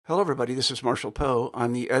Hello, everybody. This is Marshall Poe.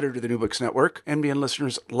 I'm the editor of the New Books Network. NBN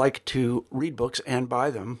listeners like to read books and buy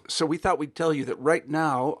them. So we thought we'd tell you that right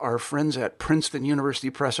now, our friends at Princeton University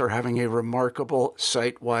Press are having a remarkable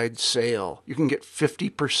site-wide sale. You can get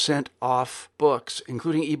 50% off books,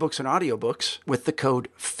 including ebooks and audiobooks, with the code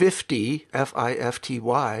 50,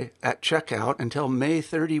 F-I-F-T-Y, at checkout until May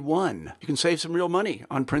 31. You can save some real money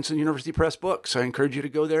on Princeton University Press books. I encourage you to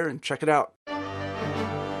go there and check it out.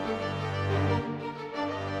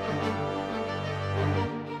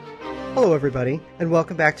 Hello, everybody, and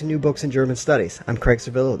welcome back to New Books in German Studies. I'm Craig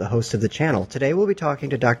Servillo, the host of the channel. Today we'll be talking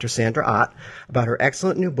to Dr. Sandra Ott about her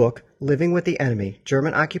excellent new book, Living with the Enemy,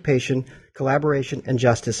 German Occupation, Collaboration, and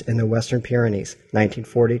Justice in the Western Pyrenees,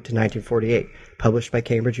 1940 to 1948, published by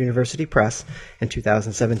Cambridge University Press in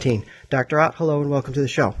 2017. Dr. Ott, hello, and welcome to the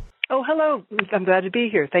show. Oh, hello. I'm glad to be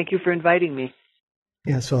here. Thank you for inviting me.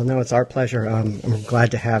 Yes, well, no, it's our pleasure. I'm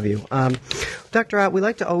glad to have you. Dr. Ott, we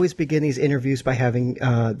like to always begin these interviews by having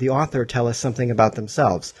the author tell us something about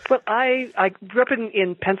themselves. Well, I grew up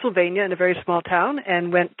in Pennsylvania in a very small town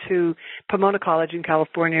and went to Pomona College in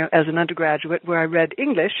California as an undergraduate where I read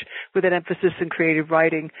English with an emphasis in creative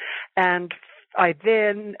writing. And I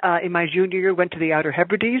then, in my junior year, went to the Outer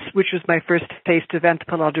Hebrides, which was my first taste of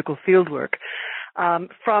anthropological fieldwork.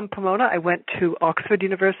 From Pomona, I went to Oxford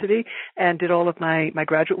University and did all of my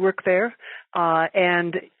graduate work there.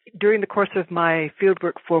 And during the course of my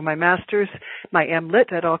fieldwork for my master's, my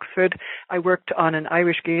MLit at Oxford, I worked on an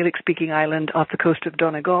Irish Gaelic-speaking island off the coast of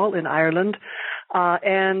Donegal in Ireland.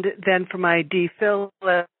 And then for my DPhil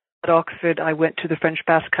at Oxford, I went to the French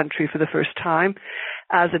Basque Country for the first time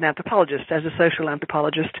as an anthropologist, as a social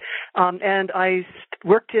anthropologist. And I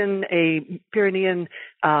worked in a Pyrenean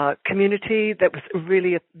community that was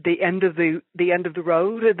really at the end of the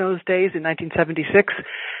road in those days in 1976.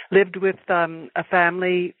 Lived with a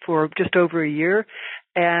family for just over a year,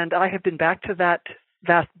 and I have been back to that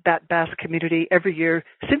Basque community every year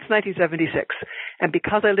since 1976. And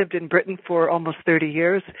because I lived in Britain for almost 30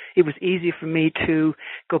 years, it was easy for me to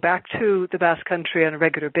go back to the Basque Country on a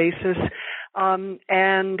regular basis.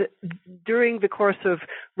 And during the course of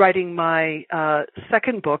writing my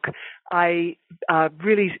second book, I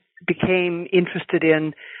really became interested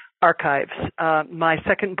in archives. My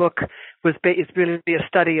second book is really a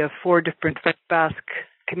study of 4 different Basque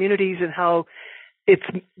communities and how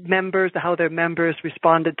their members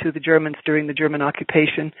responded to the Germans during the German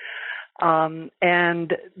occupation.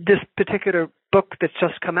 And this particular book that's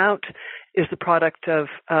just come out is the product of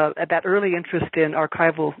that early interest in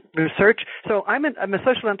archival research. So I'm a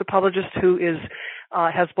social anthropologist who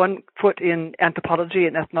has one foot in anthropology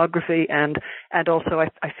and ethnography, and also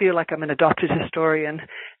I feel like I'm an adopted historian,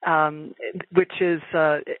 which is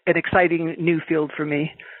an exciting new field for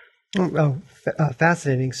me.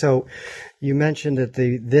 Fascinating. So you mentioned that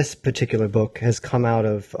this particular book has come out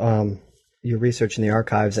of your research in the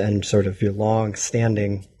archives and sort of your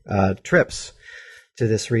long-standing trips to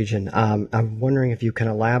this region. I'm wondering if you can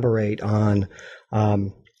elaborate on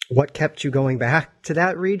what kept you going back to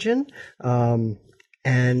that region,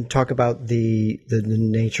 and talk about the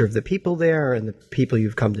nature of the people there and the people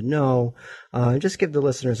you've come to know. Just give the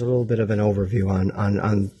listeners a little bit of an overview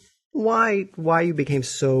on why you became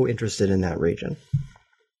so interested in that region.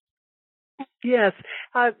 Yes.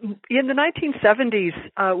 In the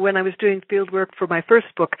 1970s, when I was doing field work for my first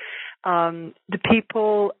book, the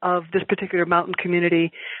people of this particular mountain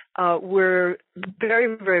community were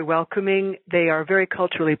very, very welcoming. They are very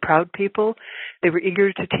culturally proud people. They were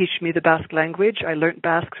eager to teach me the Basque language. I learned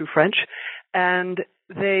Basque through French. And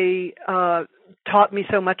they taught me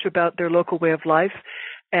so much about their local way of life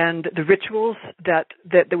and the rituals that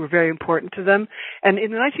were very important to them. And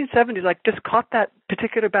in the 1970s, I just caught that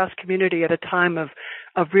particular Basque community at a time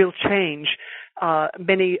of real change.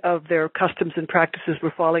 Many of their customs and practices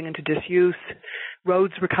were falling into disuse.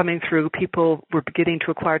 Roads were coming through. People were beginning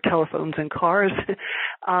to acquire telephones and cars.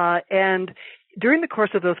 And during the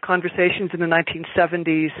course of those conversations in the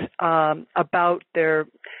 1970s about their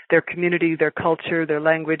community, their culture, their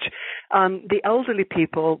language, the elderly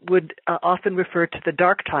people would often refer to the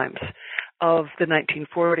dark times of the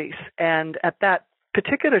 1940s. And at that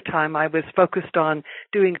particular time, I was focused on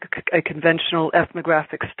doing a conventional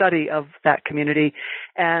ethnographic study of that community.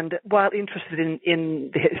 And while interested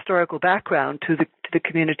in the historical background to the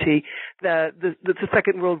community, the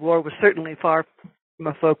Second World War was certainly far from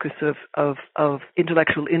a focus of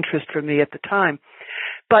intellectual interest for me at the time.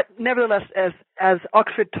 But nevertheless, as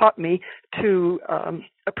Oxford taught me to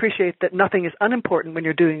appreciate that nothing is unimportant when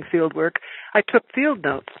you're doing field work, I took field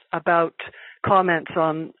notes about comments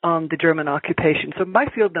on the German occupation. So my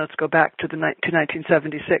field notes go back to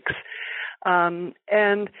 1976.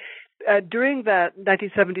 And during that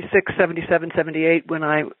 1976, 77, 78, when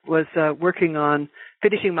I was working on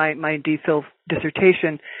finishing my DPhil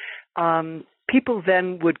dissertation, people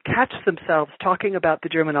then would catch themselves talking about the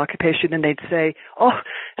German occupation, and they'd say, "Oh,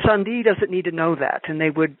 Sandie doesn't need to know that," and they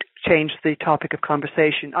would change the topic of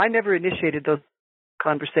conversation. I never initiated those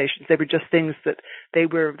conversations. They were just things that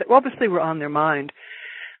obviously were on their mind.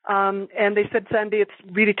 And they said, "Sandie, it's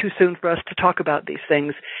really too soon for us to talk about these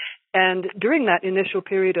things." And during that initial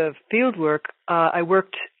period of field work, I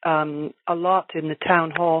worked a lot in the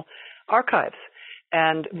town hall archives,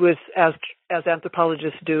 and was as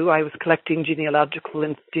anthropologists do, I was collecting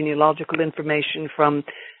genealogical information from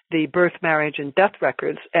the birth, marriage, and death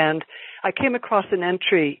records. And I came across an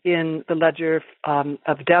entry in the Ledger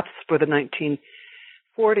of Deaths for the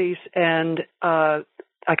 1940s, and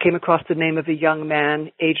I came across the name of a young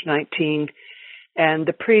man, age 19, and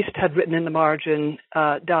the priest had written in the margin,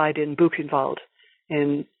 died in Buchenwald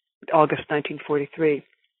in August 1943.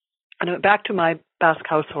 And I went back to my Basque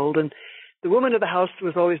household, and the woman of the house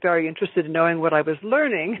was always very interested in knowing what I was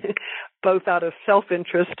learning, both out of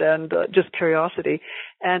self-interest and just curiosity.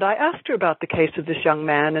 And I asked her about the case of this young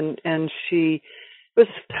man, and she was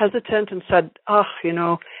hesitant and said,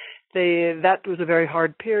 that was a very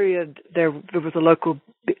hard period. There was a local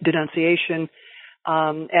denunciation,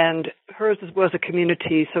 and hers was a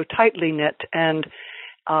community so tightly knit and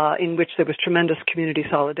in which there was tremendous community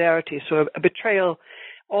solidarity. So a betrayal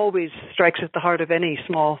always strikes at the heart of any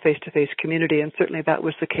small face-to-face community, and certainly that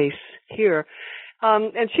was the case here.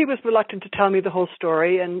 And she was reluctant to tell me the whole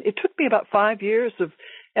story, and it took me about 5 years of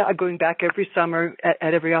going back every summer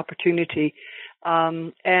at every opportunity.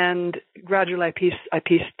 And gradually I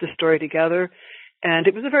pieced the story together, and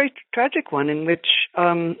it was a very tragic one in which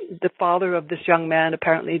the father of this young man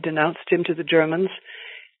apparently denounced him to the Germans,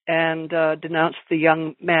 and denounced the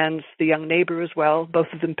young neighbor as well.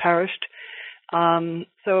 Both of them perished.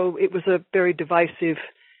 So it was a very divisive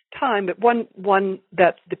time, but one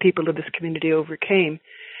that the people of this community overcame.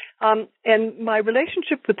 And my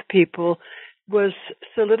relationship with the people was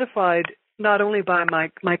solidified not only by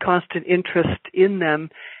my constant interest in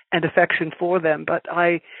them and affection for them, but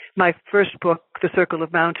my first book, The Circle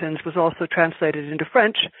of Mountains, was also translated into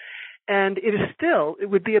French, and it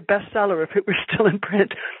would be a bestseller if it were still in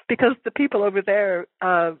print, because the people over there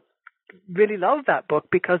really love that book,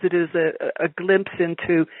 because it is a glimpse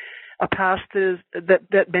into a past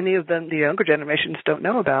that many of them, the younger generations, don't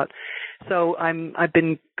know about. So I've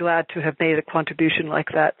been glad to have made a contribution like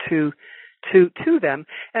that to them.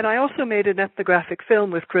 And I also made an ethnographic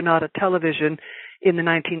film with Granada Television in the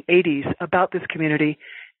 1980s about this community.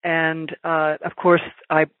 And of course,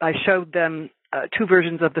 I showed them two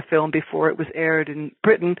versions of the film before it was aired in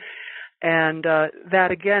Britain. And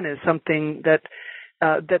that again is something that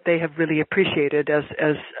they have really appreciated as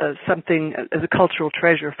something, as a cultural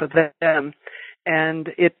treasure for them.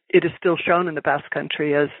 And it is still shown in the Basque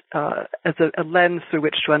Country as a lens through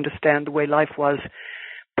which to understand the way life was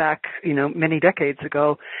back, many decades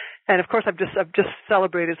ago. And of course, I've just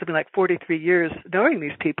celebrated something like 43 years knowing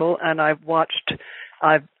these people, and I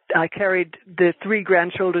carried the three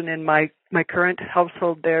grandchildren in my current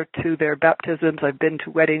household there to their baptisms. I've been to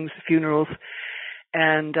weddings, funerals.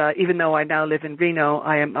 And even though I now live in Reno,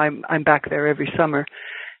 I'm back there every summer.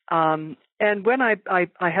 And when I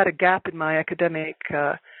had a gap in my academic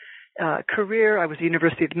career, I was a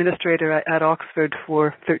university administrator at Oxford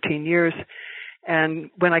for 13 years. And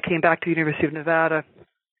when I came back to the University of Nevada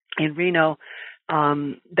in Reno,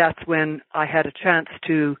 that's when I had a chance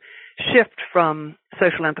to shift from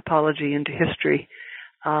social anthropology into history.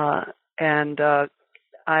 And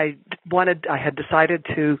I had decided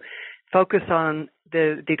to focus on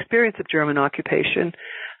the experience of German occupation,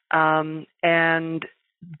 and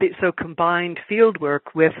so combined field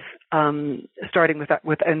work with starting with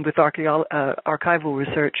archival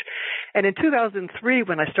research. And in 2003,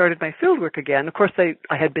 when I started my field work again, of course I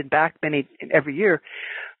had been back every year,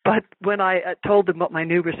 but when I told them what my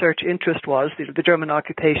new research interest was, the German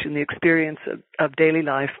occupation, the experience of daily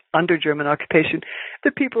life under German occupation,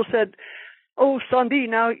 the people said, "Oh, Sandie,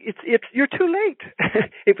 now you're too late."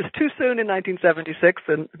 It was too soon in 1976,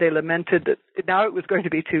 and they lamented that now it was going to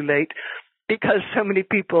be too late because so many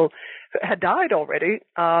people had died already.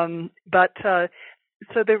 So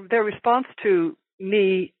their response to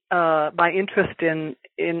me, my interest in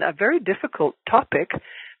a very difficult topic,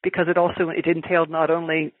 because it entailed not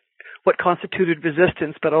only what constituted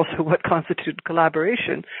resistance, but also what constituted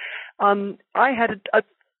collaboration. I had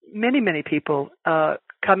many people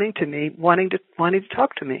coming to me, wanting to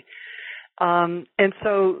talk to me, and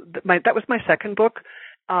so that was my second book,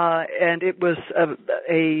 and it was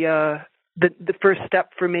the first step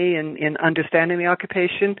for me in understanding the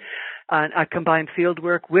occupation. I combined field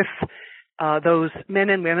work with those men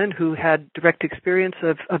and women who had direct experience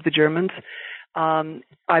of the Germans,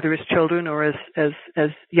 either as children or as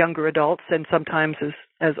younger adults, and sometimes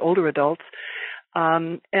as older adults.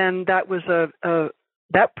 And that was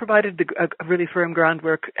that provided a really firm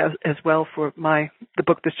groundwork as well for the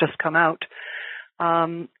book that's just come out.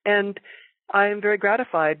 And I am very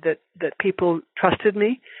gratified that people trusted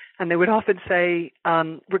me, and they would often say,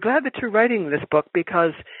 we're glad that you're writing this book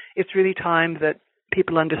because it's really time that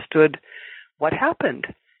people understood what happened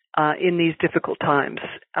in these difficult times.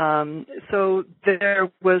 So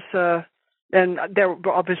there was, and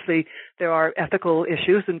there are ethical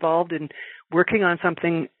issues involved in working on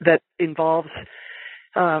something that involves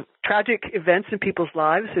tragic events in people's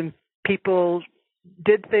lives, and people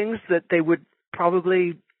did things that they would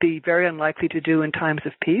probably be very unlikely to do in times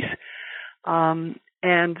of peace.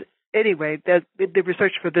 And anyway, the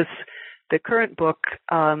research for the current book,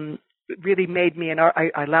 really made me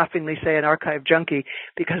I laughingly say an archive junkie,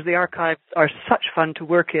 because the archives are such fun to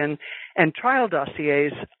work in, and trial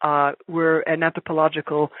dossiers were an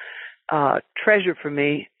anthropological treasure for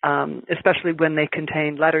me, especially when they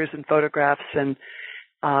contain letters and photographs and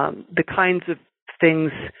the kinds of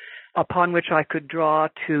things upon which I could draw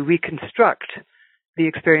to reconstruct the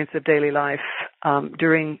experience of daily life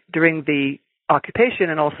during the occupation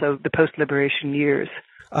and also the post-liberation years.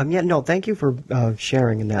 Thank you for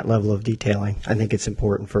sharing in that level of detailing. I think it's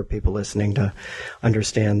important for people listening to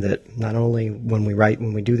understand that not only when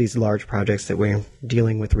we do these large projects, that we're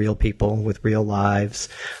dealing with real people, with real lives.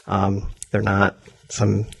 They're not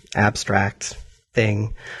some abstract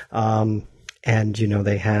thing. And,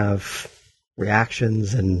 they have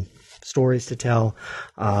reactions and stories to tell.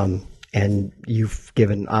 And you've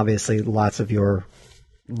given, obviously, lots of your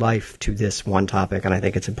life to this one topic, and I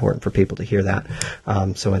think it's important for people to hear that.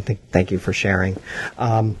 So thank you for sharing.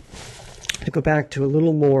 To go back to a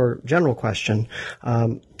little more general question,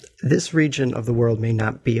 this region of the world may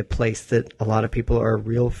not be a place that a lot of people are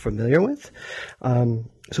real familiar with.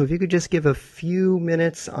 So if you could just give a few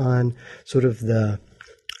minutes on sort of the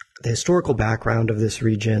historical background of this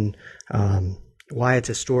region, why it's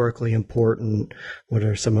historically important, what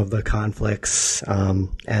are some of the conflicts,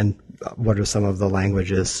 and what are some of the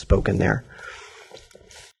languages spoken there?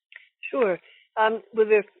 Sure.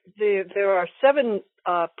 There are 7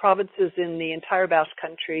 provinces in the entire Basque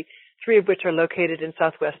Country, 3 of which are located in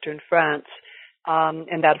southwestern France,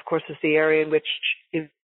 and that, of course, is the area in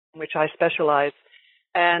which I specialize.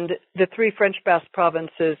 And the 3 French Basque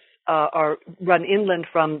provinces are run inland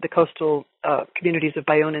from the coastal communities of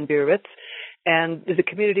Bayonne and Biarritz. And the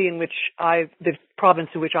community the province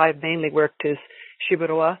in which I've mainly worked is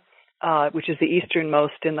Chiberoi, which is the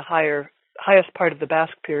easternmost in the highest part of the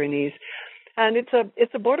Basque Pyrenees. And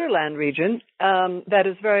it's a borderland region that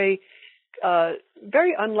is very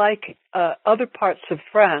unlike other parts of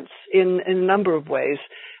France in a number of ways.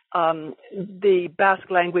 The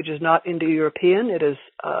Basque language is not Indo-European.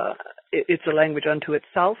 It's a language unto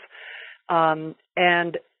itself.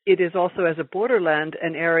 And it is also, as a borderland,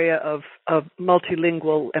 an area of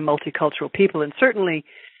multilingual and multicultural people. And certainly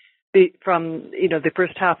from the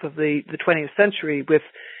first half of the 20th century with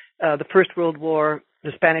the First World War,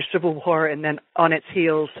 the Spanish Civil War, and then on its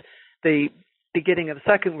heels, the beginning of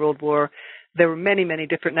the Second World War, there were many, many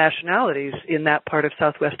different nationalities in that part of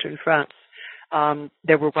southwestern France.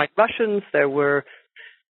 There were White Russians, there were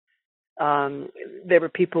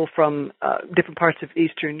people from different parts of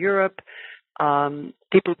Eastern Europe,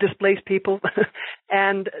 displaced people,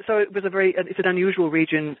 and so it was it's an unusual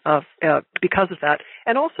region because of that,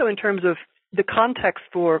 and also in terms of the context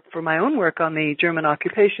for my own work on the German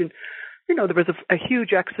occupation. There was a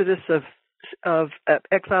huge exodus of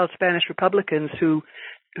exiled Spanish Republicans who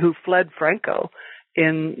fled Franco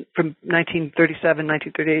from 1937,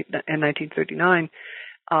 1938, and 1939,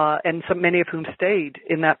 and many of whom stayed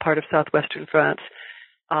in that part of southwestern France.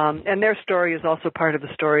 And their story is also part of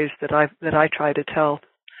the stories that I try to tell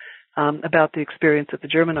about the experience of the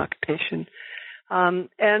German occupation.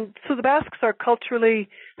 And so the Basques are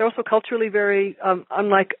they're also culturally very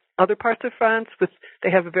unlike other parts of France.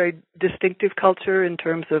 They have a very distinctive culture in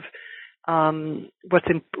terms of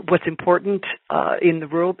what's important in the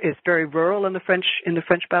rural. It's very rural in the French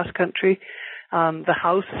Basque Country. The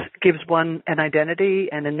house gives one an identity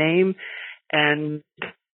and a name, and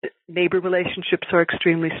neighbor relationships are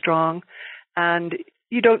extremely strong, and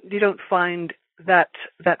you don't find that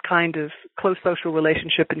kind of close social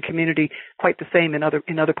relationship and community quite the same in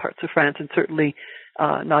other parts of France, and certainly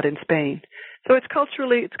not in Spain. So it's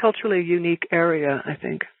culturally a unique area, I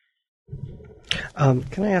think.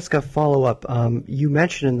 Can I ask a follow-up? You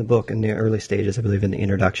mentioned in the book, in the early stages, I believe in the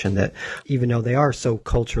introduction, that even though they are so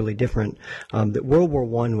culturally different, that World War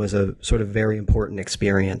I was a sort of very important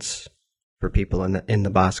experience for people in the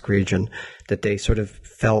Basque region, that they sort of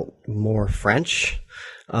felt more French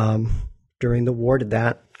during the war.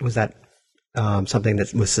 Was that something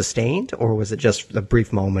that was sustained, or was it just a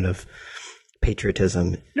brief moment of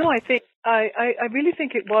patriotism? No, I really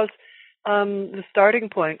think it was the starting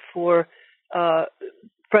point for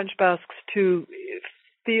French Basques to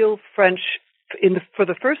feel French for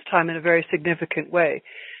the first time in a very significant way,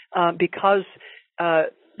 because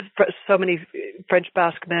so many French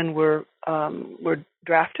Basque men were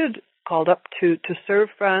drafted, called up to serve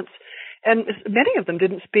France, and many of them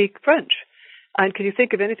didn't speak French. And can you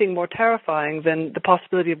think of anything more terrifying than the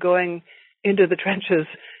possibility of going into the trenches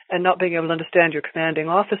and not being able to understand your commanding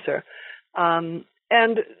officer? And,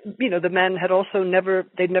 the men had also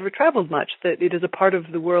they'd never traveled much. That it is a part of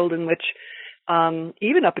the world in which,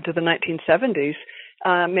 even up into the 1970s,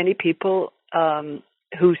 many people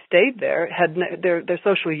who stayed there had their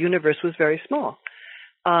social universe was very small.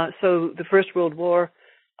 So the First World War,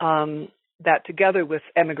 that together with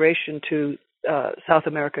emigration to South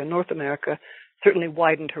America and North America, certainly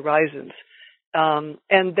widened horizons.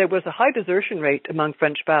 And there was a high desertion rate among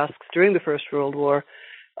French Basques during the First World War,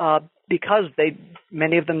 because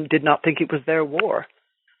many of them did not think it was their war,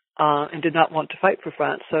 and did not want to fight for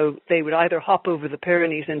France. So they would either hop over the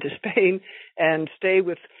Pyrenees into Spain and stay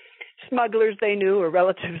with smugglers they knew or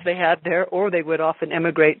relatives they had there, or they would often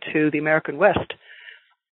emigrate to the American West,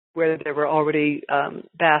 where there were already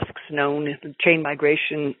Basques known. Chain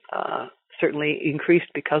migration certainly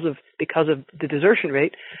increased because of the desertion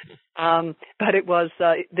rate. But it was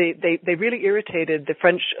they really irritated the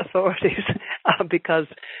French authorities because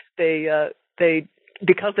they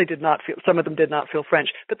did not feel, some of them did not feel French.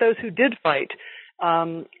 But those who did fight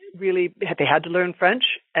really they had to learn French,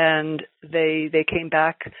 and they came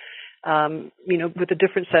back with a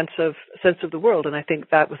different sense of the world. And I think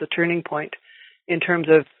that was a turning point in terms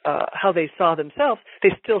of how they saw themselves. They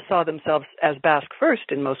still saw themselves as Basque first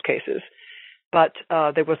in most cases, but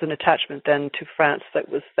there was an attachment then to France that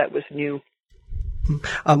was new.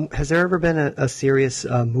 Has there ever been a serious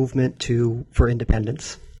movement for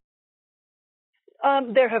independence?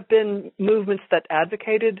 There have been movements that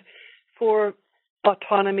advocated for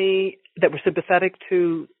autonomy, that were sympathetic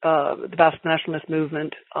to the Basque nationalist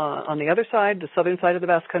movement on the other side, the southern side of the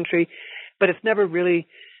Basque country, but it's never really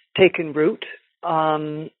taken root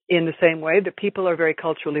in the same way. The people are very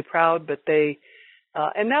culturally proud, but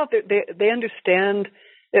and now they understand.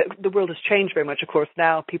 The world has changed very much. Of course,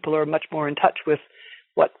 now people are much more in touch with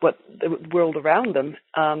what the world around them.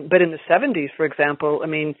 But in the 70s, for example, I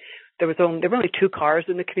mean, there were only 2 cars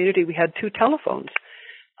in the community. We had 2 telephones,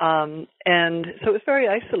 and so it was very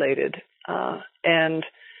isolated. And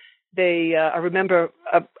I remember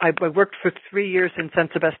I worked for 3 years in San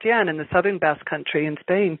Sebastián in the southern Basque country in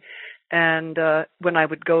Spain, and when I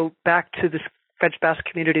would go back to this French Basque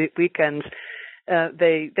community at weekends,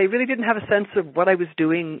 they really didn't have a sense of what I was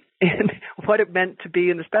doing and what it meant to be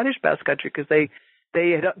in the Spanish Basque country, because they'd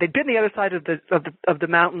been the other side of the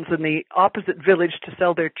mountains in the opposite village to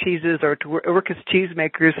sell their cheeses or to work as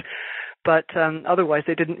cheesemakers, but otherwise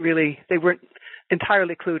they weren't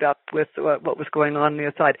entirely clued up with what was going on the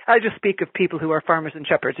other side. I just speak of people who are farmers and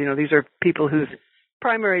shepherds. These are people whose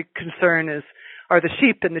primary concern are the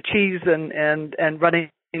sheep and the cheese and running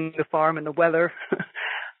the farm and the weather.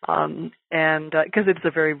 And because it's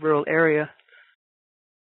a very rural area.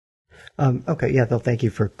 Okay, yeah. Thank you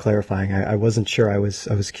for clarifying. I wasn't sure. I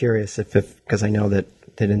was curious if because I know that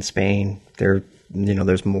in Spain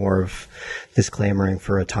there's more of this clamoring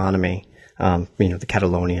for autonomy. The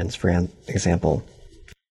Catalonians, for example.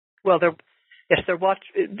 Well,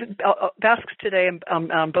 Basques today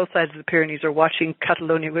on both sides of the Pyrenees are watching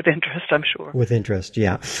Catalonia with interest, I'm sure. With interest,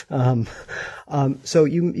 yeah. So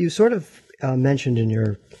you sort of mentioned in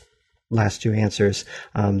your last 2 answers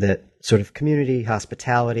that sort of community,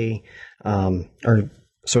 hospitality are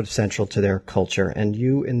sort of central to their culture. And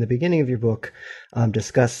you, in the beginning of your book,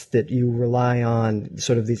 discussed that you rely on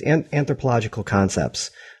sort of these anthropological concepts,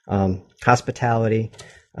 hospitality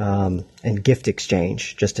and gift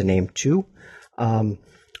exchange, just to name 2. I'm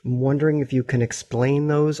wondering if you can explain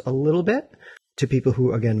those a little bit to people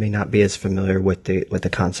who, again, may not be as familiar with the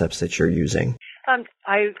concepts that you're using. As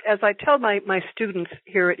I tell my students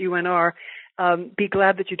here at UNR, be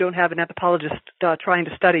glad that you don't have an anthropologist trying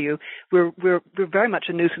to study you. We're very much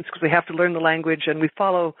a nuisance because we have to learn the language and we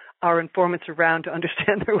follow our informants around to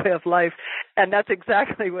understand their way of life. And that's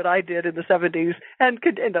exactly what I did in the 70s. And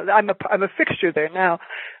I'm a fixture there now.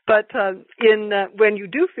 But when you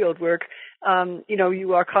do field work,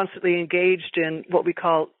 you are constantly engaged in what we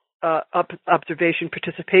call observation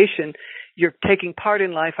participation. You're taking part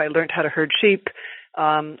in life. I learned how to herd sheep.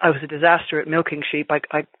 I was a disaster at milking sheep.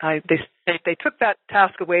 They took that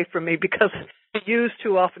task away from me because the ewes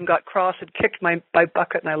too often got cross and kicked my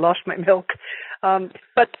bucket, and I lost my milk.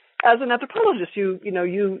 But as an anthropologist, you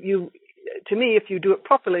to me, if you do it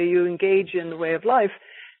properly, you engage in the way of life,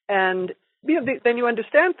 and then you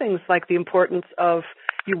understand things like the importance of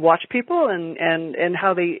you watch people and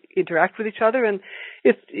how they interact with each other, and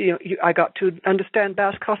I got to understand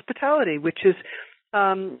Basque hospitality, which is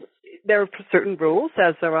there are certain rules,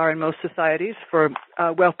 as there are in most societies, for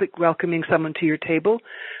welcoming someone to your table.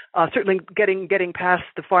 Certainly, getting past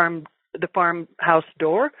the farmhouse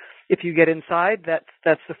door. If you get inside,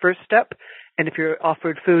 that's the first step. And if you're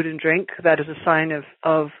offered food and drink, that is a sign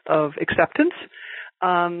of acceptance.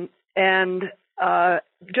 And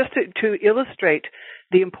just to illustrate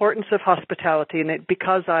the importance of hospitality, and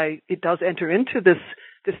because it does enter into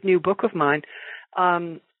this new book of mine.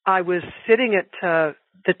 I was sitting at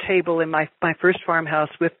the table in my first farmhouse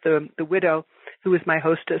with the widow who was my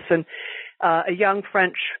hostess, and a young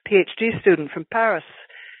French PhD student from Paris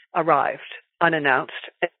arrived unannounced,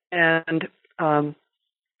 and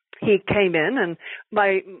he came in, and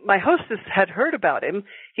my hostess had heard about him.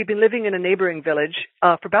 He'd been living in a neighboring village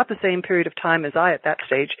for about the same period of time as I at that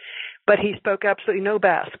stage, but he spoke absolutely no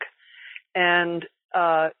Basque, and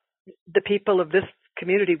the people of this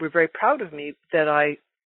community were very proud of me that I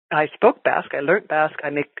spoke Basque. I learned Basque.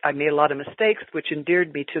 I made a lot of mistakes, which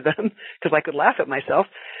endeared me to them because I could laugh at myself.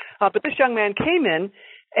 But this young man came in,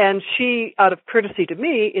 and she, out of courtesy to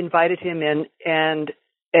me, invited him in, and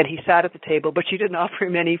he sat at the table, but she didn't offer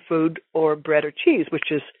him any food or bread or cheese,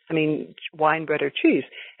 which is, wine, bread, or cheese.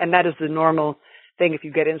 And that is the normal thing. If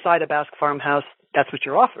you get inside a Basque farmhouse, that's what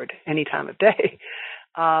you're offered any time of day.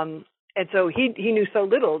 And so he knew so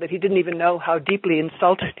little that he didn't even know how deeply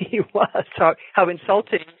insulted he was, how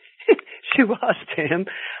insulting she was to him.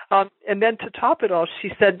 And then to top it all,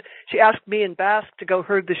 she asked me in Basque to go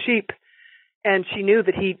herd the sheep, and she knew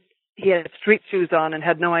that he had street shoes on and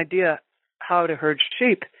had no idea how to herd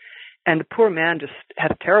sheep. And the poor man just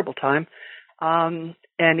had a terrible time. And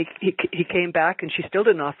he came back, and she still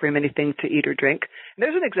didn't offer him anything to eat or drink. And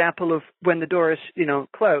there's an example of when the door is,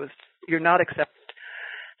 closed, you're not accepted.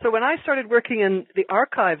 So when I started working in the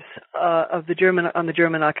archives of the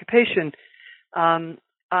German occupation,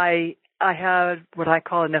 I had what I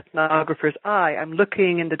call an ethnographer's eye. I'm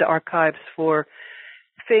looking into the archives for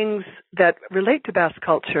things that relate to Basque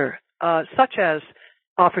culture, such as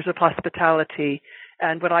offers of hospitality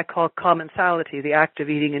and what I call commensality, the act of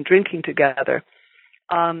eating and drinking together,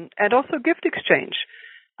 and also gift exchange.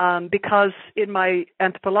 Because in my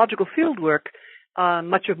anthropological fieldwork,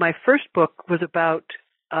 much of my first book was about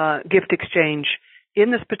gift exchange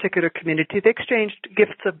in this particular community. They exchanged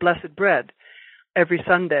gifts of blessed bread every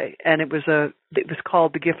Sunday, and it was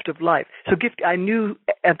called the gift of life. So I knew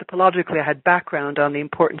anthropologically I had background on the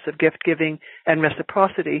importance of gift giving and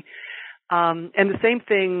reciprocity. And the same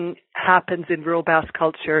thing happens in rural Basque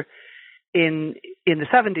culture in the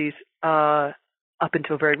 70s up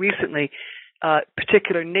until very recently.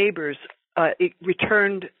 Particular neighbors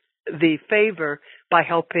returned the favor by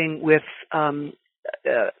helping with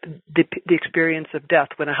the experience of death.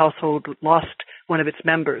 When a household lost one of its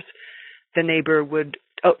members, the neighbor would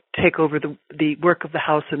take over the work of the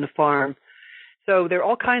house and the farm. So there are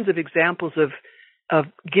all kinds of examples of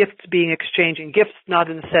gifts being exchanged, and gifts not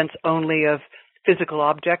in the sense only of physical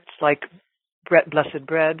objects like blessed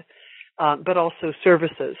bread, but also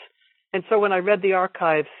services. And so when I read the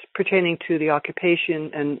archives pertaining to the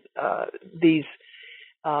occupation and these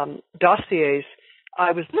dossiers,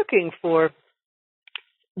 I was looking for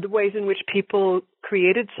the ways in which people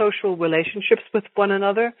created social relationships with one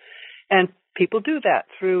another. And people do that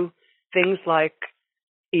through things like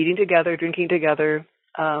eating together, drinking together,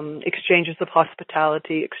 exchanges of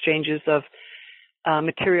hospitality, exchanges of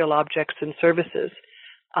material objects and services.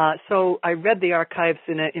 So I read the archives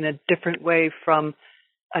in a different way from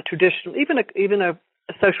a traditional, even a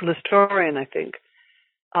social historian, I think.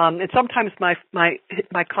 And sometimes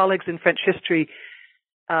my colleagues in French history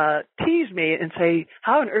tease me and say,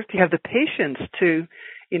 how on earth do you have the patience to,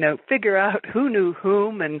 figure out who knew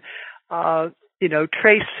whom and,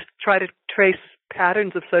 try to trace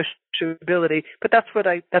patterns of sociability. But that's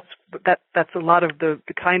a lot of the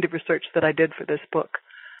kind of research that I did for this book.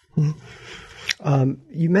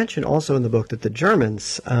 You mentioned also in the book that the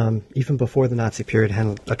Germans, even before the Nazi period,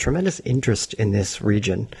 had a tremendous interest in this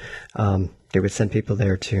region. They would send people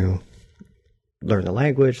there to learn the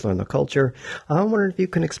language, learn the culture. I'm wondering if you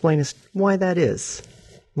can explain us why that is.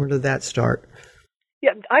 Where did that start?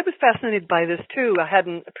 Yeah, I was fascinated by this too. I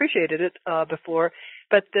hadn't appreciated it before,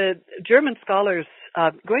 but the German scholars,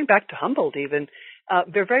 going back to Humboldt even,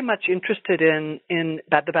 they're very much interested in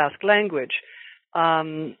the Basque language.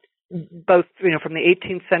 Both, from the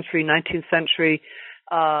 18th century, 19th century,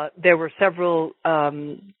 there were several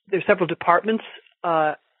departments,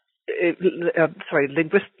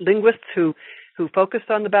 linguists who focused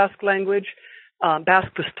on the Basque language.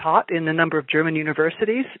 Basque was taught in a number of German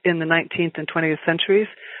universities in the 19th and 20th centuries.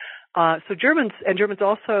 So Germans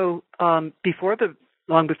also, long before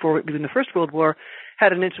even the First World War,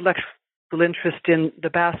 had an intellectual interest in the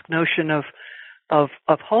Basque notion of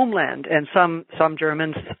homeland, and some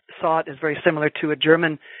Germans saw it as very similar to the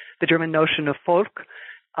German notion of Volk,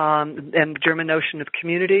 and the German notion of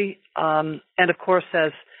community. And of course,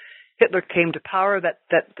 as Hitler came to power,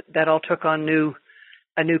 that all took on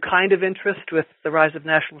a new kind of interest with the rise of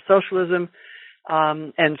National Socialism,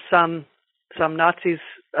 and some Nazis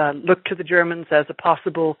looked to the Germans as a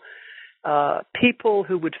possible people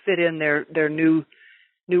who would fit in their new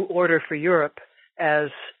order for Europe as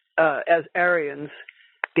Aryans,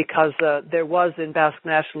 because there was in Basque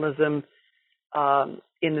nationalism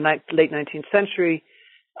in the late 19th century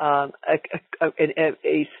a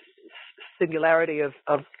singularity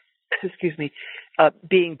of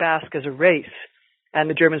being Basque as a race, and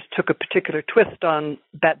the Germans took a particular twist on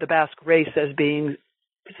the Basque race as being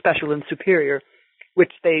special and superior,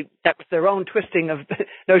 that was their own twisting of the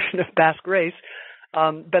notion of Basque race,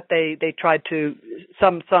 but they tried to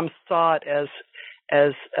some saw it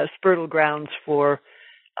as fertile grounds for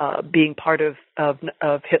being part of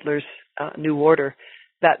Hitler's new order.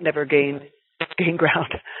 That never gained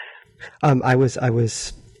ground. I was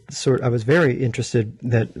very interested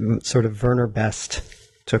that sort of Werner Best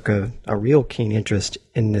took a real keen interest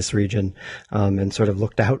in this region, and sort of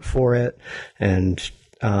looked out for it, and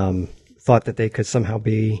thought that they could somehow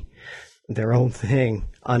be their own thing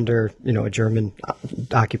under, a German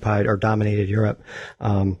occupied or dominated Europe.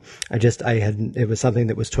 It was something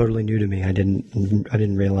that was totally new to me. I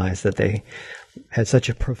didn't realize that they had such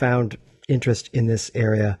a profound interest in this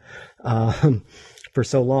area for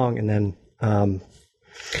so long. And then,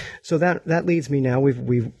 so that leads me now.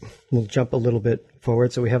 We'll jump a little bit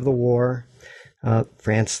forward. So we have the war.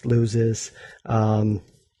 France loses.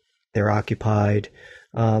 They're occupied.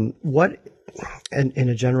 What, in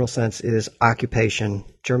a general sense, is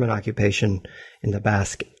German occupation in the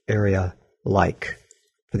Basque area like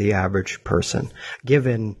for the average person,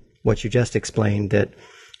 given what you just explained, that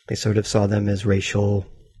they sort of saw them as racial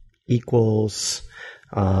equals,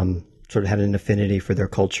 sort of had an affinity for their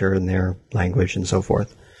culture and their language and so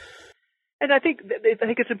forth? And I think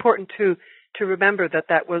it's important to remember that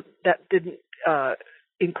didn't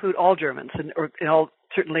include all Germans,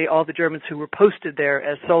 certainly all the Germans who were posted there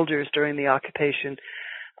as soldiers during the occupation.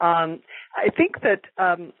 I think that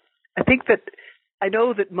I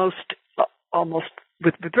know that almost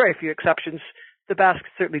with very few exceptions, the Basques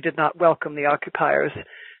certainly did not welcome the occupiers.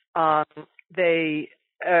 They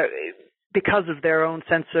because of their own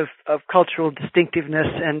sense of cultural distinctiveness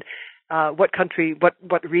and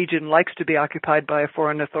what region likes to be occupied by a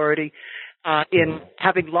foreign authority. In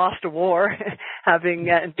having lost a war, having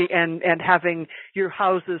your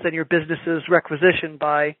houses and your businesses requisitioned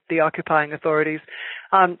by the occupying authorities.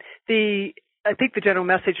 I think the general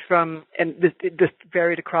message and this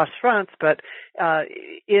varied across France, but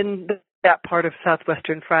in that part of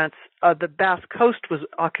southwestern France, the Basque coast was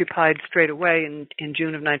occupied straight away in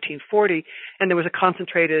June of 1940, and there was a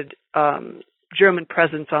concentrated German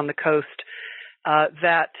presence on the coast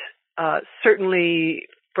that certainly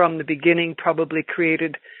from the beginning probably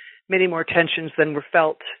created many more tensions than were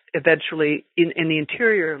felt eventually in the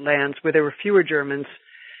interior lands where there were fewer Germans.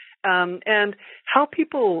 And how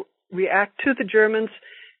people react to the Germans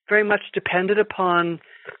very much depended upon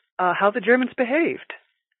how the Germans behaved.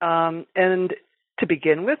 And to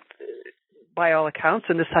begin with, by all accounts,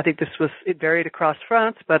 and it varied across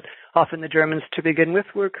France, but often the Germans to begin with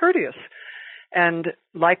were courteous and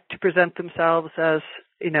liked to present themselves as,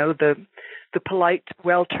 the polite,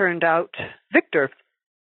 well-turned-out victor.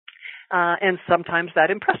 And sometimes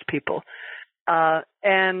that impressed people.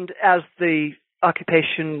 And as the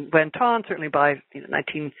occupation went on, certainly by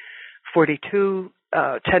 1942,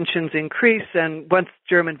 tensions increase, and once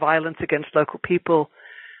German violence against local people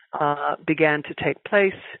began to take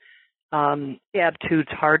place, the attitudes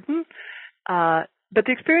harden. But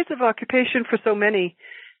the experience of occupation for so many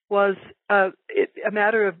was a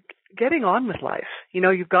matter of getting on with life.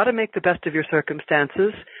 You've got to make the best of your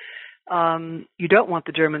circumstances. You don't want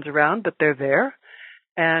the Germans around, but they're there.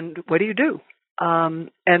 And what do you do?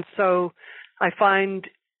 And so I found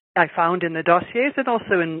in the dossiers and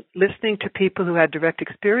also in listening to people who had direct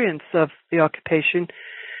experience of the occupation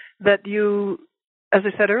that you, as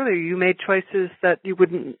I said earlier, you made choices that you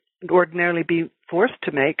wouldn't ordinarily be forced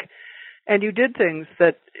to make. And you did things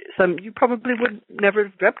that some you probably would never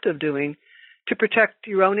have dreamt of doing to protect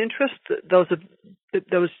your own interests, those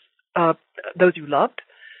you loved.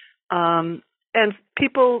 And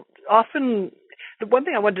people often, the one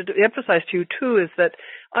thing I wanted to emphasize to you too is that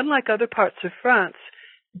unlike other parts of France,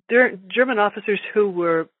 German officers who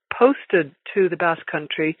were posted to the Basque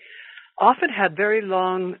Country often had very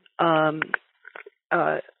long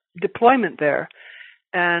deployment there.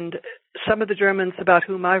 And some of the Germans about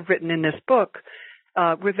whom I've written in this book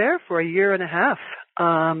were there for a year and a half,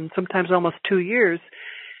 sometimes almost 2 years.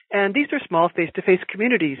 And these are small face-to-face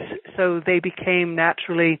communities, so they became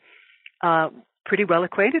naturally pretty well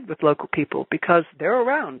acquainted with local people because they're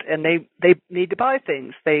around and they need to buy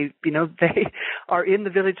things. They are in the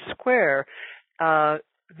village square.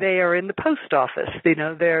 They are in the post office.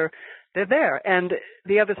 They're there. And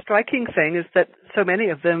the other striking thing is that so many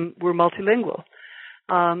of them were multilingual.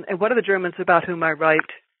 And one of the Germans about whom I write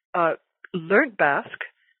learned Basque,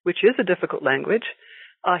 which is a difficult language.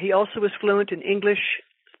 He also was fluent in English,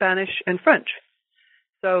 Spanish, and French.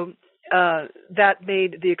 So that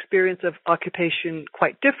made the experience of occupation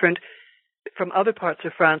quite different from other parts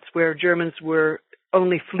of France where Germans were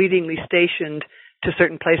only fleetingly stationed to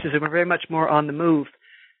certain places and were very much more on the move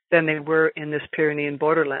than they were in this Pyrenean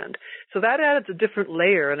borderland. So that adds a different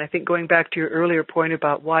layer, and I think going back to your earlier point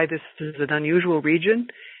about why this is an unusual region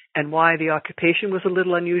and why the occupation was a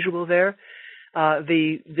little unusual there,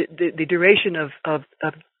 the duration of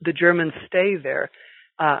the Germans' stay there,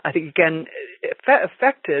 I think again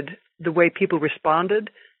affected the way people responded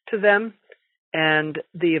to them and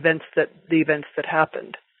the events that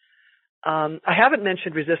happened. I haven't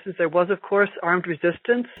mentioned resistance. There was, of course, armed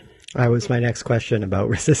resistance. That was my next question about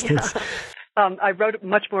resistance. Yeah. I wrote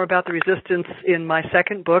much more about the resistance in my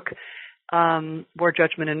second book, War,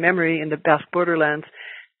 Judgment, and Memory in the Basque Borderlands.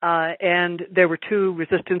 And there were two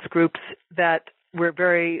resistance groups that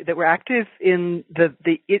were active in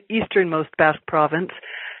the easternmost Basque province.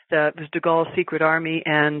 It was de Gaulle's Secret Army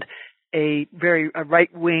and a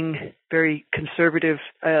right-wing, very conservative,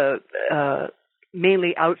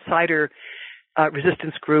 mainly outsider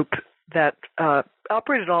resistance group that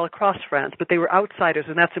operated all across France, but they were outsiders,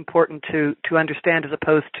 and that's important to understand as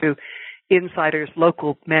opposed to insiders,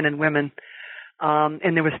 local men and women.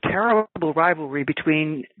 And there was terrible rivalry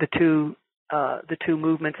between the two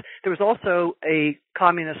movements. There was also a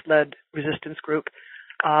communist-led resistance group.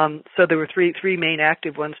 So there were three main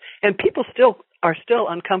active ones, and people are still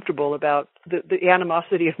uncomfortable about the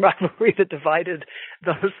animosity and rivalry that divided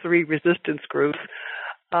those three resistance groups.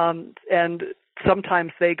 And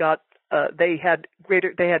sometimes they had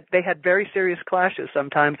very serious clashes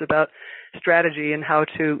sometimes about strategy and how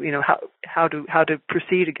to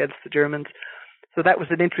proceed against the Germans. So that was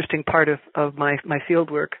an interesting part of my field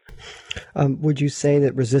work. Would you say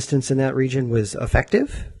that resistance in that region was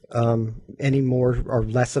effective? Any more or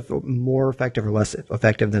less more effective or less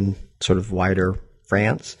effective than sort of wider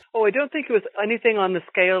France? Oh, I don't think it was anything on the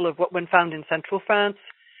scale of what one found in central France,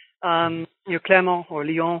 near Clermont or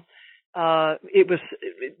Lyon.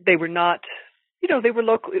 They were not, they were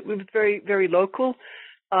local. It was very, very local,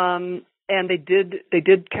 and they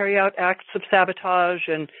did carry out acts of sabotage,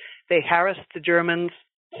 and they harassed the Germans,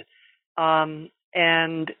 and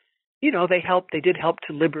they did help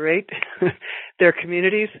to liberate their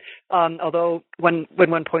communities. Although when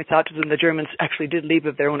one points out to them, the Germans actually did leave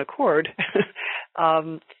of their own accord.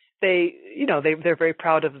 They're very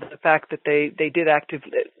proud of the fact that they did a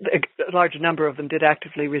large number of them did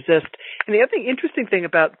actively resist. And the other interesting thing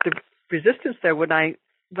about the resistance there, when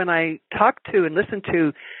I talked to and listened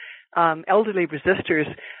to elderly resistors,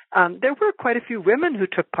 there were quite a few women who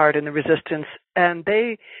took part in the resistance, and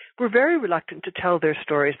they were very reluctant to tell their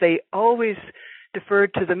stories. They always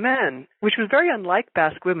deferred to the men, which was very unlike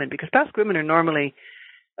Basque women, because Basque women are normally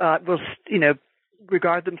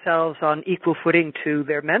regard themselves on equal footing to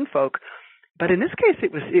their menfolk. But in this case,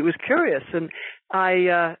 it was curious, and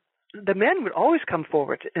I the men would always come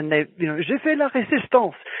forward, and they, je fais la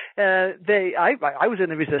résistance. I was in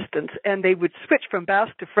the resistance, and they would switch from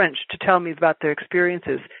Basque to French to tell me about their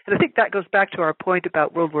experiences. And I think that goes back to our point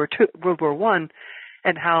about World War One,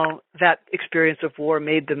 and how that experience of war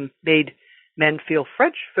made men feel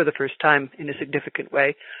French for the first time in a significant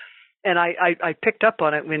way. And I picked up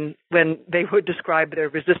on it when they would describe their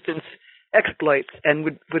resistance exploits and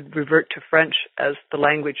would revert to French as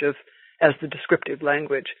the descriptive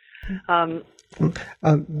language. Oh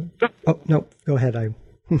no, go ahead.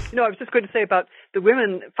 No, I was just going to say about the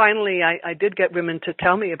women. Finally, I did get women to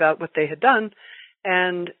tell me about what they had done,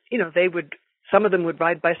 and some of them would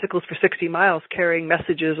ride bicycles for 60 miles carrying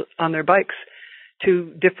messages on their bikes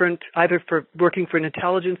to different, either for working for an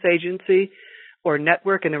intelligence agency or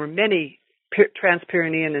network, and there were many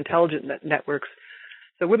trans-Pyrenean intelligence networks.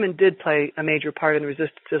 So women did play a major part in the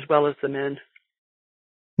resistance as well as the men.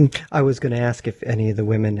 I was going to ask if any of the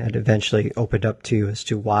women had eventually opened up to you as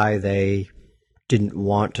to why they didn't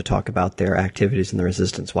want to talk about their activities in the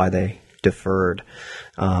resistance, why they deferred.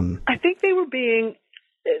 I think they were being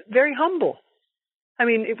very humble. I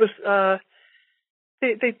mean, it was, I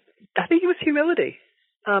think it was humility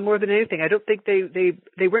more than anything. I don't think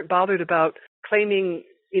they weren't bothered about claiming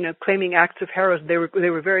acts of heroism. They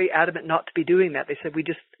were very adamant not to be doing that. They said,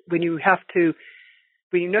 when you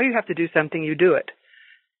know you have to do something, you do it.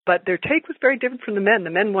 But their take was very different from the men. The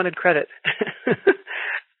men wanted credit. It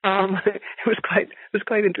was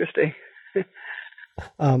quite interesting.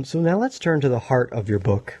 So now let's turn to the heart of your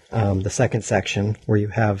book, the second section where you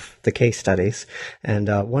have the case studies. And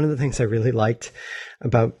one of the things I really liked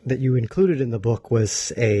about that you included in the book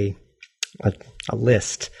was a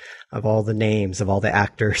list of all the names of all the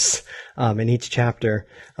actors in each chapter.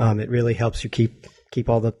 It really helps you keep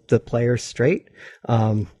all the players straight.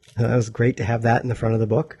 That was great to have that in the front of the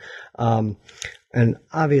book. And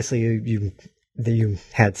obviously you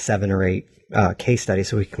had 7 or 8 case studies,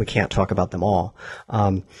 so we can't talk about them all.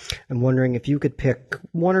 I'm wondering if you could pick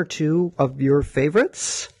 1 or 2 of your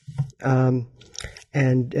favorites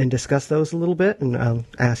and discuss those a little bit, and I'll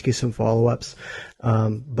ask you some follow-ups.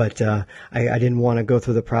 But I didn't want to go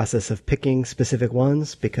through the process of picking specific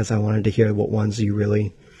ones because I wanted to hear what ones you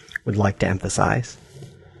really would like to emphasize.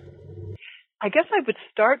 I guess I would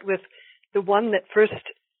start with the one that first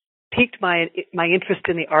piqued my interest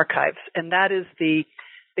in the archives, and that is the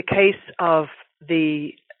case of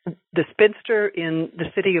the spinster in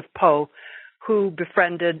the city of Po who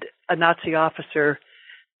befriended a Nazi officer,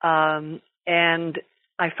 and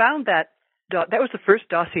I found that was the first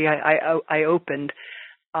dossier I opened,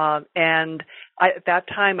 and at that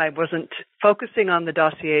time I wasn't focusing on the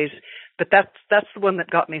dossiers, but that's the one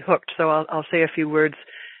that got me hooked. So I'll say a few words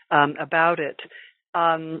about it.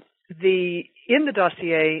 In the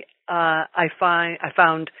dossier, I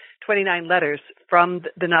found 29 letters from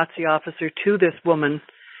the Nazi officer to this woman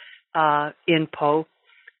in Po,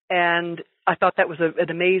 and I thought that was an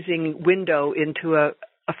amazing window into a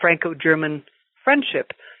Franco-German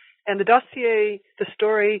friendship. And the dossier, the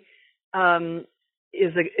story,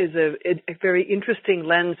 is a very interesting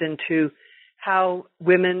lens into how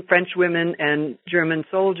French women and German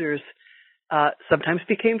soldiers sometimes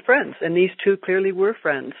became friends, and these two clearly were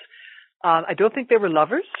friends. I don't think they were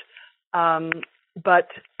lovers, but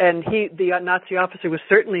the Nazi officer was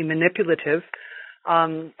certainly manipulative.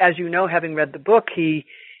 As you know, having read the book, he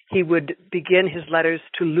would begin his letters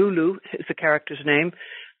to Lulu, is the character's name,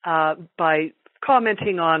 by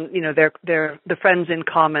commenting on the friends in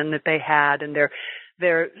common that they had, and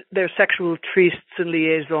their sexual trysts and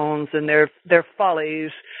liaisons and their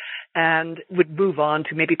follies, and would move on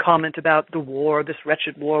to maybe comment about the war, this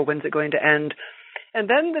wretched war, when's it going to end. And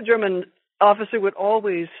then the German officer would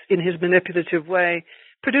always, in his manipulative way,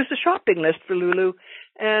 produce a shopping list for Lulu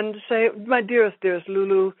and say, my dearest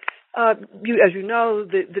Lulu, as you know,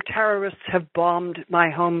 the terrorists have bombed my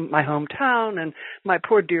hometown, and my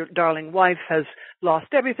poor dear darling wife has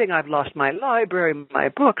lost everything. I've lost my library, my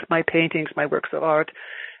books, my paintings, my works of art,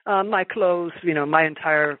 my clothes, my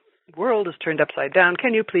entire world is turned upside down.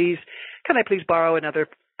 Can I please borrow another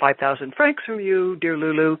 5,000 francs from you, dear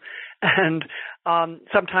Lulu? And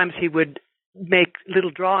sometimes he would make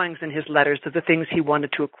little drawings in his letters of the things he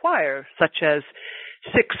wanted to acquire, such as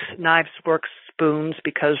 6 knives, forks, spoons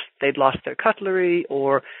because they'd lost their cutlery,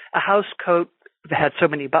 or a house coat that had so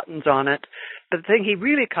many buttons on it. But the thing he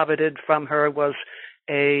really coveted from her was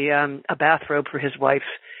a bathrobe for his wife,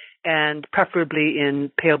 and preferably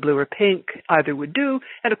in pale blue or pink, either would do.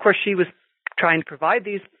 And of course, she was trying to provide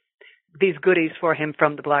these goodies for him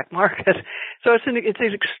from the black market. So it's an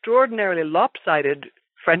extraordinarily lopsided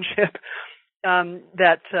friendship.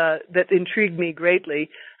 that intrigued me greatly.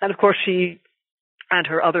 And of course, she and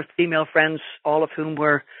her other female friends, all of whom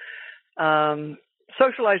were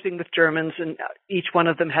socializing with Germans, and each one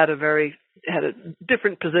of them had a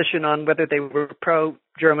different position on whether they were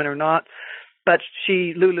pro-German or not. But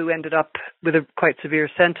Lulu, ended up with a quite severe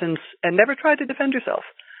sentence and never tried to defend herself.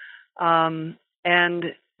 And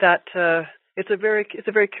that it's a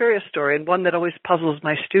very curious story, and one that always puzzles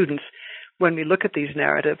my students when we look at these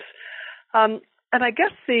narratives. And I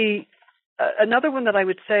guess another one that I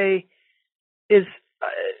would say is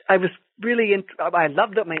I was really I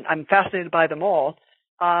love them. I'm fascinated by them all.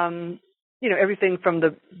 Everything from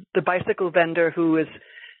the bicycle vendor who is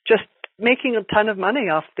just making a ton of money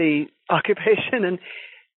off the occupation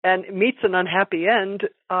and meets an unhappy end.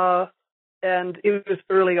 And it was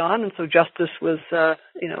early on, and so justice was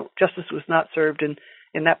not served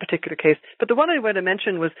in that particular case. But the one I wanted to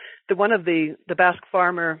mention was the one of the Basque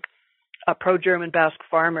farmer, a pro-German Basque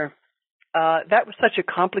farmer. That was such a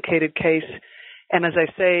complicated case, and as I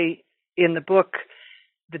say in the book,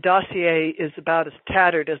 the dossier is about as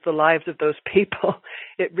tattered as the lives of those people.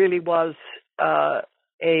 It really was a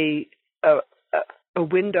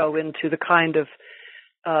window into the kind of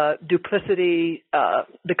duplicity,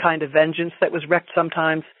 the kind of vengeance that was wreaked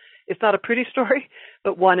sometimes. It's not a pretty story,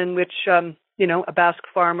 but one in which, a Basque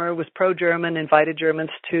farmer was pro-German, invited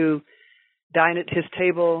Germans to dine at his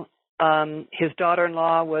table. His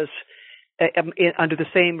daughter-in-law was under the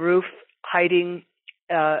same roof, hiding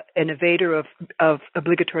an evader of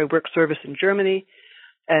obligatory work service in Germany,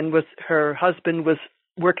 and her husband was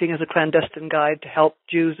working as a clandestine guide to help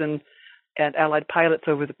Jews and Allied pilots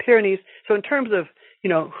over the Pyrenees. So in terms of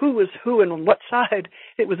who was who and on what side,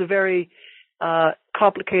 it was a very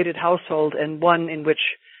complicated household, and one in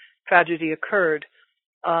which tragedy occurred.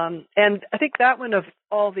 And I think that one of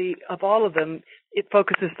all of them, it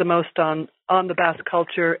focuses the most on the Basque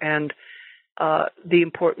culture and the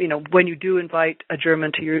important, when you do invite a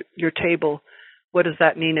German to your table, what does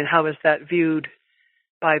that mean and how is that viewed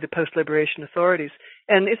by the post-liberation authorities?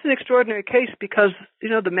 And it's an extraordinary case because,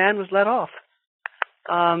 the man was let off.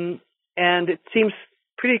 And it seems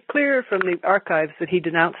pretty clear from the archives that he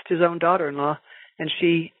denounced his own daughter-in-law, and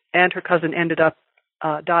she and her cousin ended up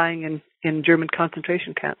dying in German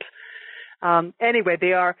concentration camps. Anyway,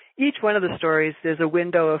 each one of the stories is a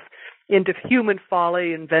window into human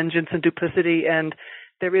folly and vengeance and duplicity, and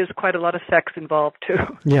there is quite a lot of sex involved too.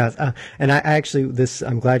 Yes, and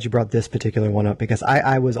I'm glad you brought this particular one up because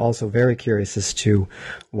I was also very curious as to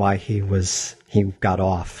why he got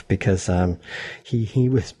off, because he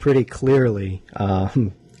was pretty clearly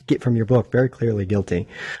get from your book very clearly guilty.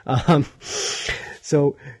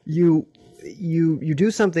 So you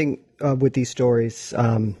do something with these stories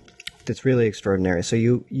that's really extraordinary. So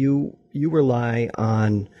you rely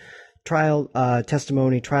on trial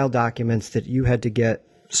testimony, trial documents that you had to get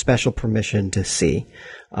special permission to see.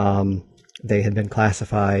 They had been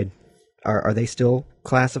classified. Are they still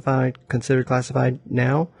considered classified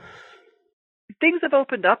now? Things have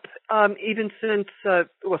opened up, even since,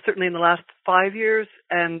 certainly in the last 5 years,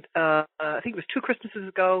 and I think it was 2 Christmases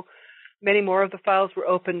ago, many more of the files were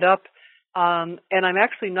opened up, and I'm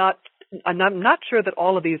not sure that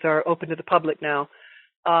all of these are open to the public now,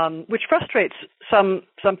 which frustrates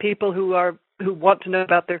some people who want to know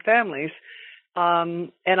about their families.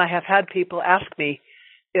 And I have had people ask me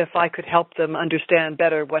if I could help them understand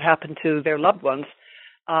better what happened to their loved ones.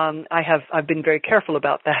 I've been very careful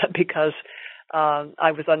about that because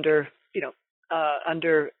I was under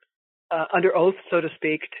oath, so to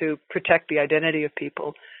speak, to protect the identity of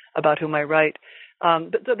people about whom I write.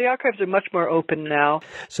 The archives are much more open now.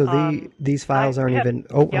 So these files aren't even.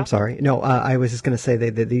 Oh, yeah. I'm sorry. No, I was just going to say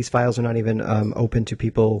that these files are not even open to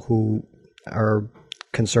people who are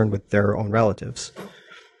concerned with their own relatives.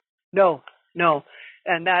 No,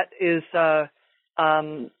 and that is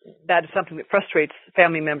something that frustrates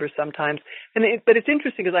family members sometimes. But it's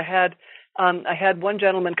interesting because I had one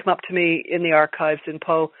gentleman come up to me in the archives in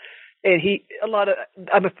Pau, and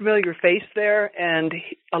I'm a familiar face there, and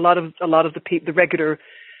a lot of the regular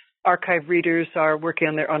archive readers are working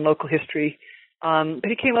on local history. But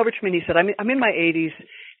he came over to me and he said, "I'm in my 80s,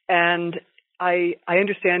 and I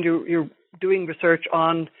understand you're doing research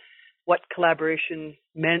on what collaboration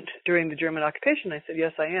meant during the German occupation." I said,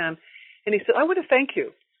 "Yes, I am." And he said, "I want to thank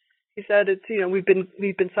you." He said, "It's we've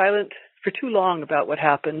been silent for too long about what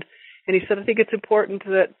happened." And he said, "I think it's important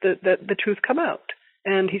that the truth come out."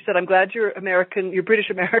 And he said, "I'm glad you're British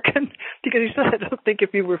American," because he said, "I don't think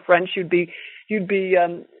if you were French you'd be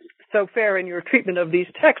so fair in your treatment of these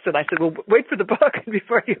texts." And I said, "Well, wait for the book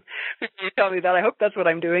before you tell me that. I hope that's what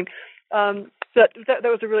I'm doing." So that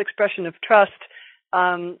was a real expression of trust.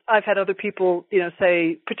 I've had other people,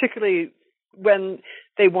 say, particularly when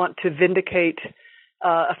they want to vindicate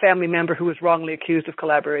a family member who was wrongly accused of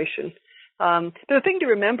collaboration. The thing to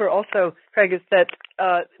remember also, Craig, is that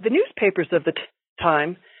the newspapers of the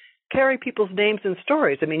time carry people's names and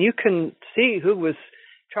stories. I mean, you can see who was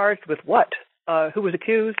charged with what, who was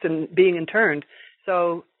accused and being interned.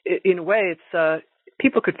 So in a way, it's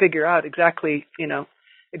people could figure out exactly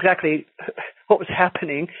what was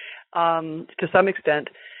happening to some extent.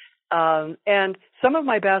 And some of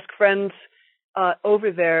my Basque friends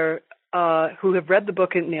over there who have read the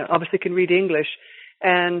book and obviously can read English,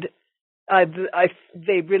 and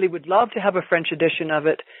they really would love to have a French edition of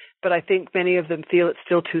it, but I think many of them feel it's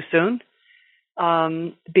still too soon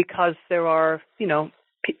because there are,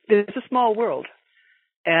 there's a small world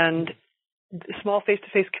and small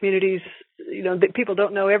face-to-face communities, people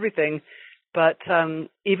don't know everything, but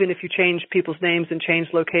even if you change people's names and change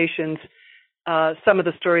locations, some of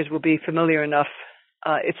the stories will be familiar enough.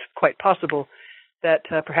 It's quite possible that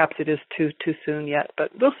perhaps it is too soon yet,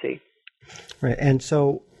 but we'll see. Right, and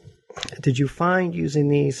so did you find using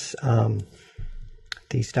these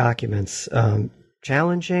documents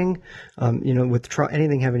challenging? With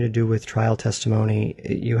anything having to do with trial testimony,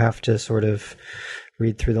 you have to sort of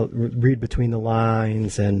read between the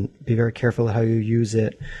lines and be very careful how you use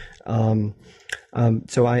it.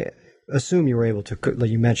 So I assume you were able to,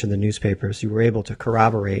 like you mentioned the newspapers, you were able to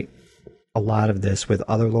corroborate a lot of this with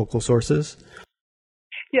other local sources?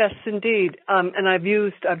 Yes, indeed. And I've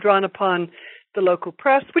drawn upon the local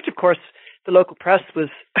press, which of course the local press was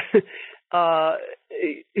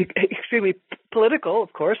extremely political,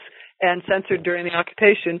 of course, and censored during the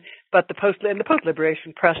occupation, but the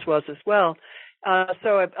post-liberation press was as well.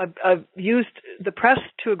 So I've used the press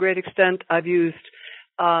to a great extent. I've used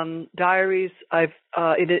diaries. I've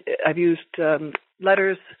used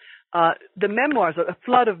letters. The memoirs, a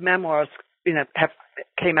flood of memoirs,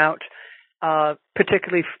 came out,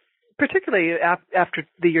 particularly after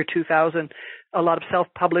the year 2000. A lot of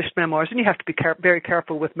self-published memoirs, and you have to be very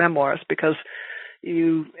careful with memoirs because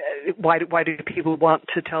why do people want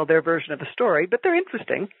to tell their version of a story? But they're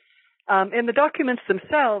interesting. And the documents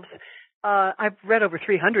themselves, I've read over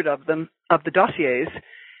 300 of them, of the dossiers,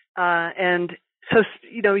 and so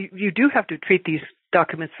you do have to treat these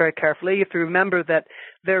documents very carefully. You have to remember that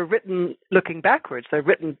they're written looking backwards. They're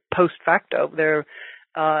written post facto. They're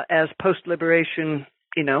as post-liberation,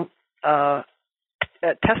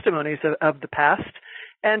 testimonies of the past,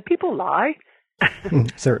 and people lie.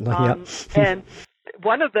 Certainly, yeah. And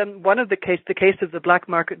the case of the black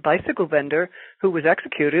market bicycle vendor who was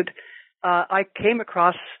executed, I came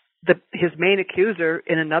across his main accuser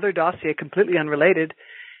in another dossier, completely unrelated,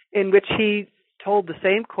 in which he told the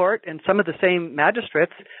same court and some of the same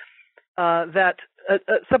magistrates that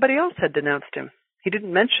somebody else had denounced him. He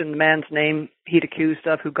didn't mention the man's name he'd accused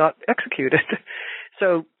of who got executed.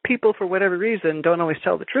 So people, for whatever reason, don't always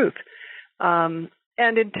tell the truth. And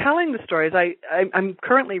in telling the stories, I'm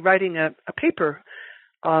currently writing a paper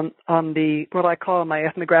on what I call my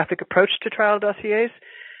ethnographic approach to trial dossiers.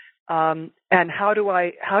 And how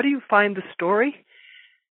do you find the story?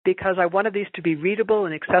 Because I wanted these to be readable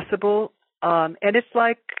and accessible. And it's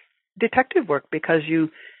like detective work because you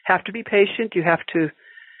have to be patient. You have to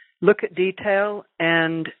look at detail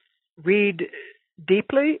and read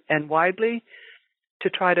deeply and widely to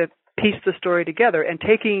try to piece the story together and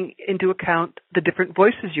taking into account the different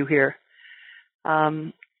voices you hear.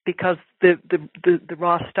 Because the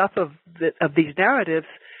raw stuff of these narratives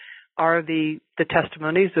are the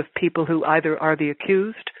testimonies of people who either are the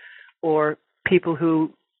accused or people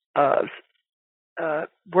who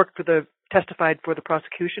testified for the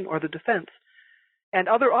prosecution or the defense, and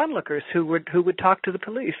other onlookers who would talk to the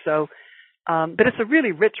police. So, but it's a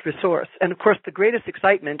really rich resource. And of course, the greatest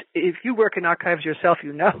excitement, if you work in archives yourself,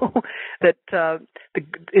 that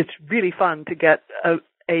it's really fun to get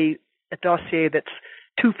a dossier that's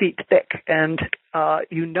 2 feet thick, and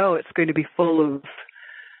it's going to be full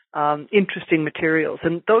of interesting materials.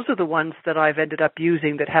 And those are the ones that I've ended up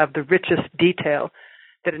using that have the richest detail,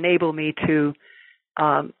 that enable me to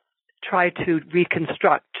try to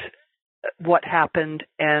reconstruct what happened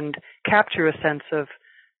and capture a sense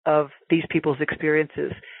of these people's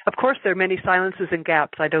experiences. Of course, there are many silences and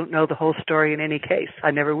gaps. I don't know the whole story in any case.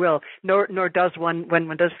 I never will, nor does one when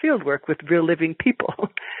one does field work with real living people.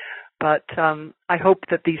 But I hope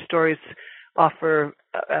that these stories offer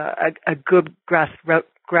a good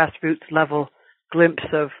grassroots level glimpse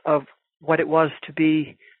of what it was to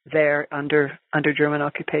be there under German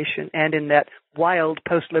occupation and in that wild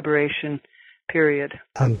post-liberation period.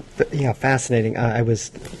 Yeah, fascinating. I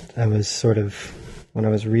was sort of, when I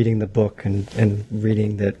was reading the book and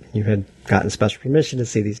reading that you had gotten special permission to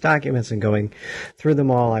see these documents and going through them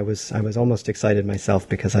all, I was almost excited myself,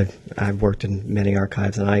 because I've worked in many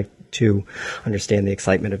archives, and I too understand the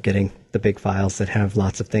excitement of getting the big files that have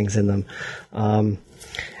lots of things in them.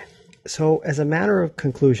 So as a matter of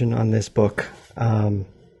conclusion on this book, and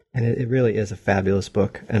it really is a fabulous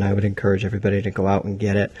book, and I would encourage everybody to go out and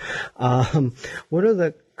get it. What are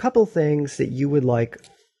the couple things that you would like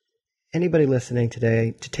anybody listening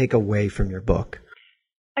today to take away from your book?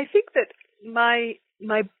 I think that my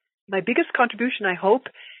biggest contribution, I hope,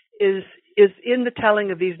 is in the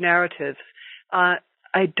telling of these narratives.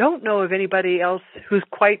 I don't know of anybody else who's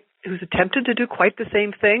attempted to do quite the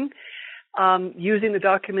same thing, using the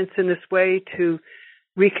documents in this way to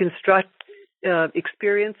reconstruct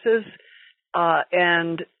experiences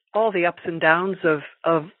and all the ups and downs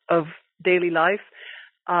of daily life.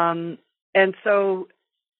 And so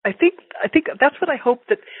I think that's what I hope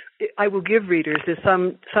that I will give readers, is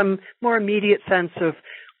some more immediate sense of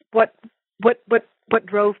what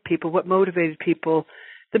drove people, what motivated people,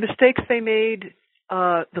 the mistakes they made,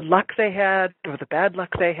 the luck they had or the bad luck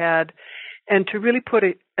they had, and to really put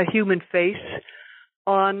a human face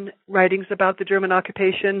on writings about the German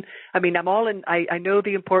occupation. I mean, I know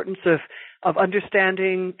the importance of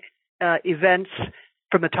understanding events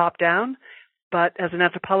from the top down, but as an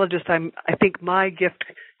anthropologist, I think my gift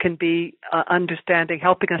can be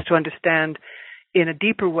helping us to understand in a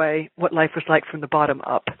deeper way what life was like from the bottom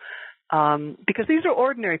up. Because these are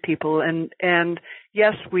ordinary people, and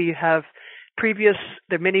yes, we have there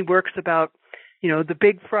are many works about, the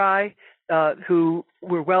big fry, who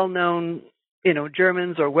were well-known,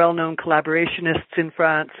 Germans or well-known collaborationists in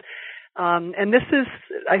France. And this is,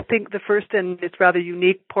 I think, the first, and it's rather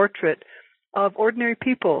unique, portrait of ordinary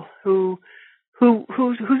people whose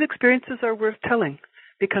experiences are worth telling,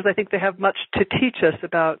 because I think they have much to teach us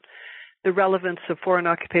about the relevance of foreign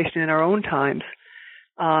occupation in our own times,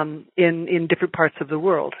 in different parts of the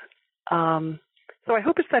world. So I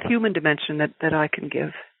hope it's that human dimension that I can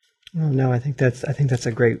give. Oh, no, I think that's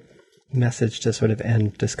a great message to sort of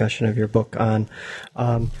end discussion of your book on.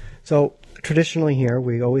 So traditionally here,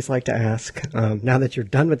 we always like to ask, now that you're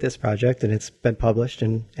done with this project and it's been published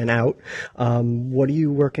and out, what are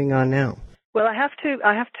you working on now? Well, I have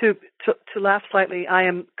to laugh slightly. I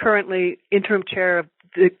am currently interim chair of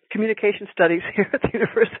the communication studies here at the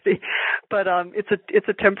university, but it's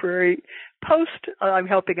a temporary post. I'm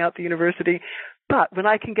helping out the university, but when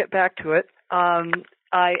I can get back to it,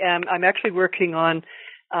 I'm actually working on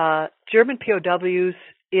German POWs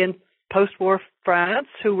in post-war France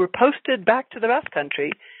who were posted back to the Basque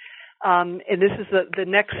Country. And this is the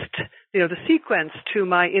next, the sequence to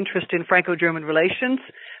my interest in Franco-German relations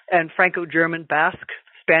and Franco-German Basque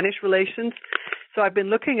Spanish relations. So I've been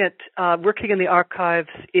looking at working in the archives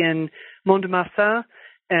in Mont-de-Marsan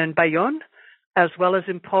and Bayonne, as well as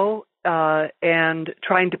in Pau, and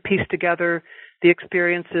trying to piece together the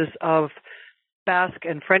experiences of Basque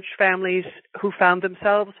and French families who found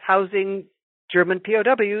themselves housing German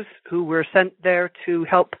POWs who were sent there to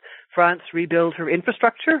help France rebuild her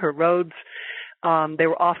infrastructure, her roads. They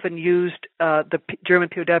were often used, the German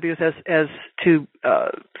POWs, as to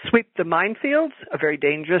sweep the minefields, a very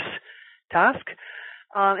dangerous task.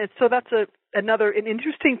 And so that's an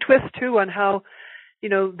interesting twist too on how,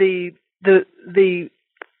 the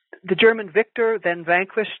German victor, then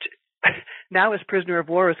vanquished, now as prisoner of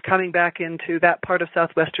war, is coming back into that part of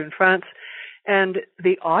southwestern France. And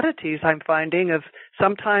the oddities I'm finding of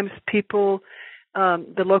sometimes people,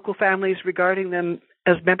 the local families regarding them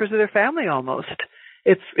as members of their family almost.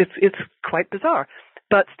 It's quite bizarre.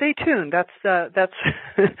 But stay tuned. That's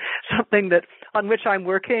something on which I'm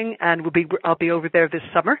working, and I'll be over there this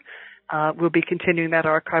summer. We'll be continuing that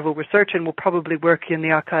archival research, and we'll probably work in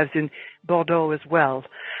the archives in Bordeaux as well.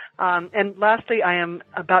 And lastly, I am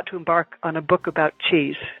about to embark on a book about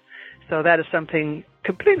cheese. So that is something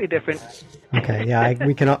completely different. Okay, yeah,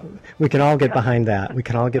 we can all get behind that. We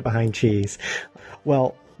can all get behind cheese.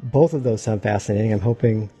 Well, both of those sound fascinating. I'm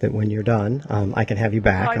hoping that when you're done, I can have you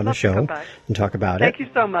back on the show and talk about it. Thank you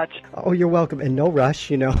so much. Oh, you're welcome. And no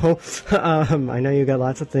rush, I know you got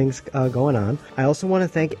lots of things going on. I also want to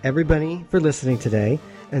thank everybody for listening today,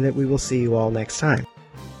 and that we will see you all next time.